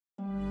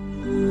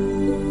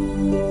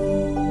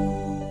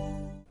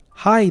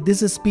Hi,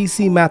 this is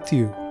PC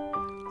Matthew.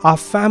 Our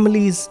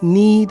families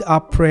need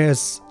our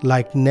prayers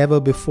like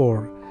never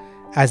before,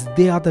 as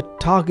they are the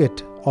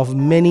target of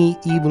many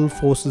evil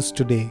forces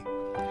today.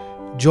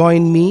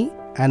 Join me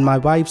and my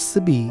wife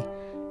Sibi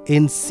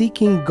in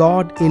seeking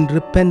God in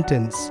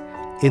repentance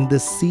in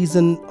this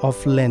season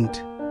of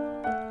Lent,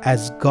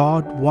 as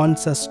God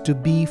wants us to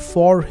be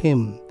for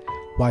Him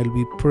while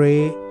we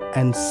pray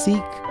and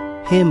seek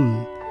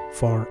Him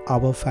for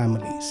our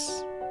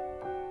families.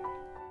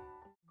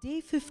 Day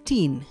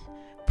 15.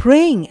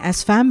 Praying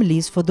as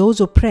families for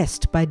those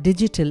oppressed by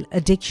digital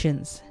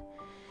addictions.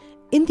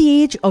 In the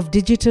age of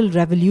digital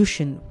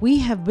revolution, we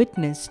have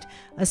witnessed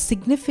a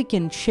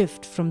significant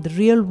shift from the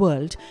real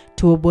world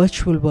to a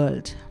virtual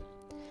world.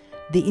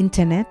 The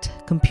internet,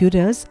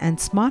 computers, and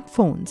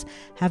smartphones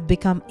have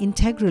become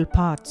integral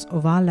parts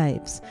of our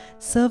lives,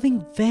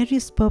 serving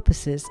various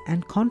purposes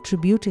and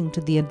contributing to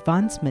the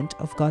advancement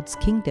of God's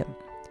kingdom.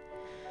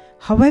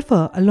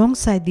 However,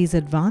 alongside these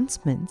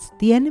advancements,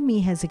 the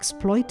enemy has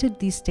exploited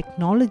these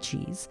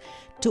technologies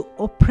to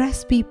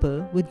oppress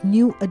people with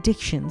new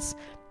addictions,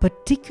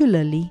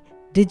 particularly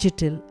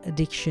digital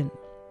addiction.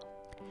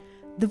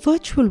 The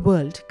virtual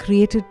world,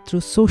 created through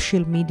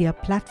social media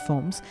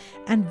platforms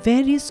and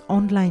various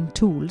online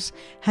tools,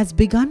 has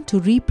begun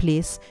to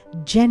replace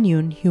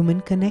genuine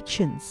human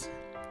connections.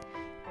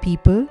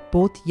 People,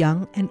 both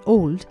young and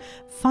old,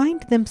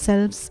 find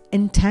themselves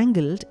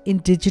entangled in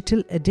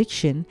digital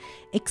addiction,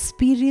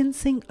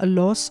 experiencing a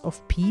loss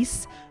of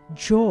peace,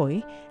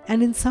 joy,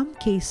 and in some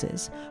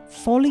cases,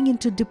 falling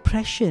into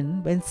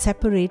depression when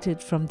separated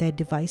from their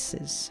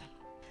devices.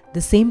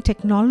 The same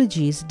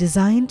technologies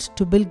designed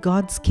to build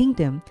God's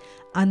kingdom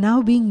are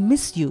now being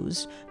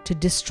misused to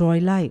destroy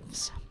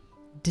lives.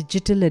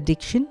 Digital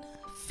addiction,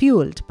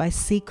 fueled by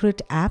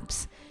secret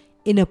apps,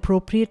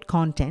 inappropriate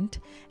content,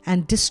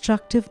 and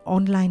destructive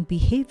online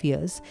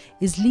behaviors,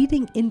 is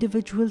leading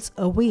individuals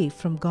away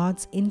from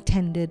God's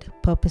intended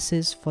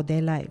purposes for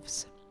their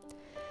lives.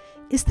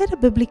 Is there a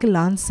biblical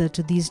answer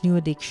to these new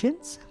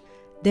addictions?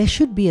 There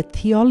should be a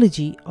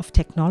theology of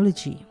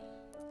technology.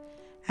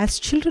 As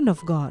children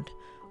of God,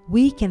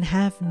 we can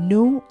have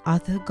no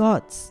other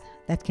gods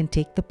that can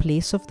take the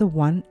place of the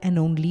one and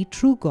only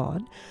true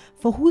God,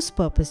 for whose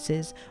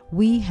purposes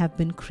we have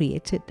been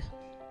created.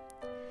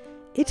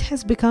 It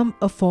has become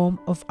a form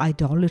of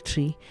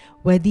idolatry,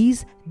 where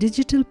these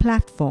digital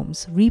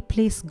platforms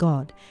replace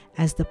God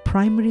as the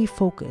primary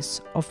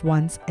focus of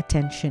one's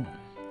attention.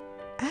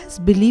 As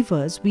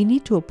believers, we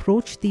need to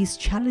approach these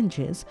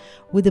challenges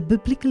with a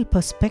biblical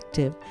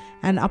perspective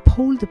and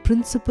uphold the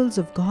principles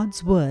of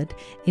God's Word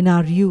in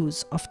our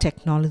use of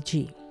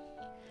technology.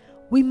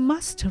 We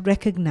must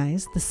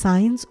recognize the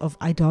signs of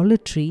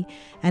idolatry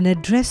and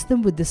address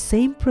them with the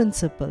same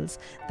principles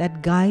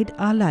that guide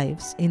our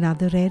lives in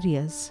other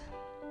areas.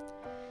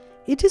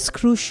 It is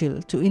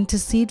crucial to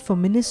intercede for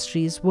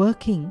ministries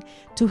working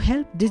to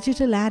help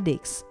digital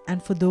addicts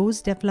and for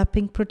those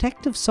developing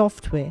protective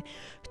software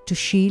to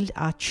shield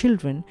our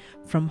children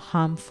from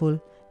harmful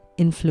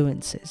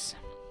influences.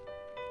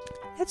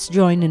 Let's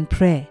join in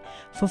prayer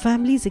for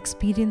families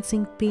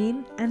experiencing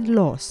pain and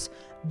loss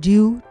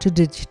due to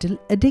digital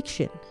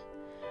addiction.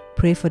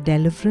 Pray for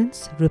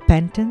deliverance,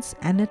 repentance,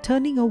 and a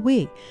turning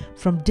away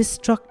from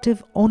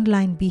destructive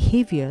online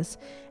behaviors,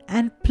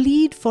 and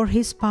plead for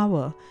His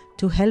power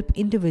to help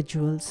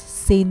individuals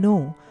say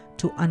no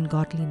to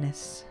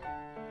ungodliness.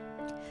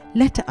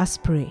 Let us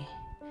pray.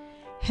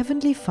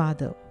 Heavenly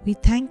Father, we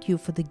thank You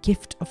for the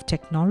gift of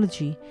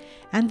technology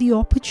and the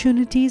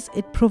opportunities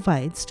it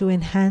provides to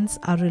enhance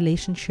our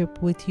relationship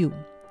with You.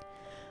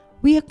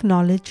 We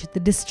acknowledge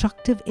the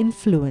destructive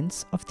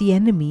influence of the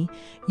enemy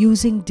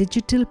using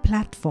digital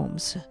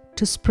platforms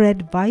to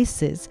spread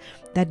vices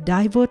that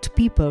divert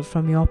people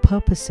from Your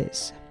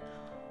purposes.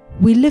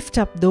 We lift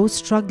up those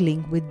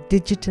struggling with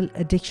digital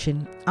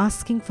addiction,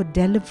 asking for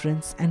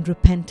deliverance and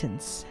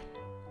repentance.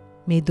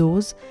 May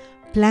those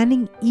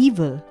planning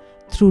evil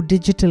through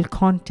digital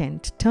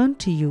content turn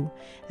to You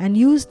and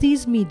use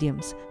these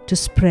mediums to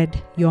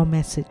spread Your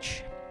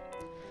message.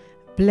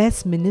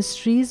 Bless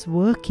ministries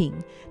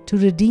working to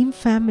redeem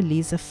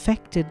families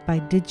affected by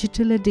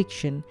digital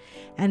addiction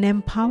and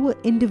empower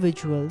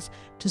individuals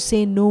to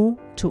say no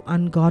to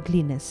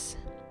ungodliness.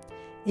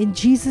 In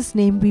Jesus'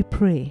 name we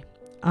pray.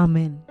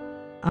 Amen.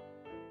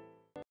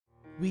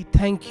 We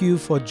thank you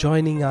for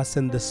joining us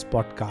in this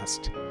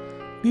podcast.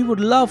 We would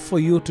love for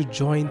you to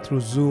join through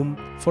Zoom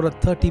for a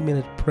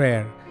 30-minute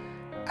prayer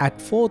at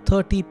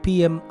 4:30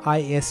 p.m.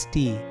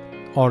 IST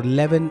or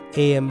 11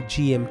 a.m.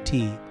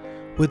 GMT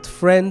with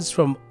friends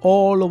from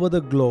all over the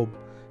globe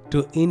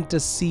to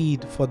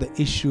intercede for the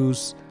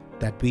issues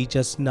that we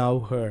just now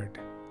heard.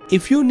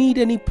 If you need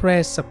any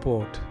prayer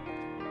support,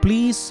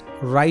 please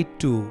write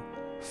to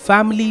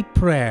Family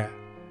Prayer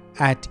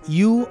at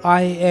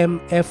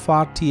uimfrti.org.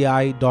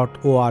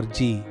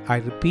 I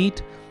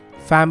repeat,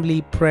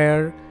 Family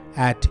Prayer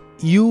at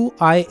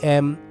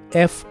uimfrti.org.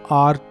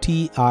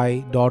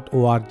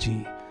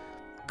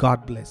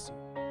 God bless you.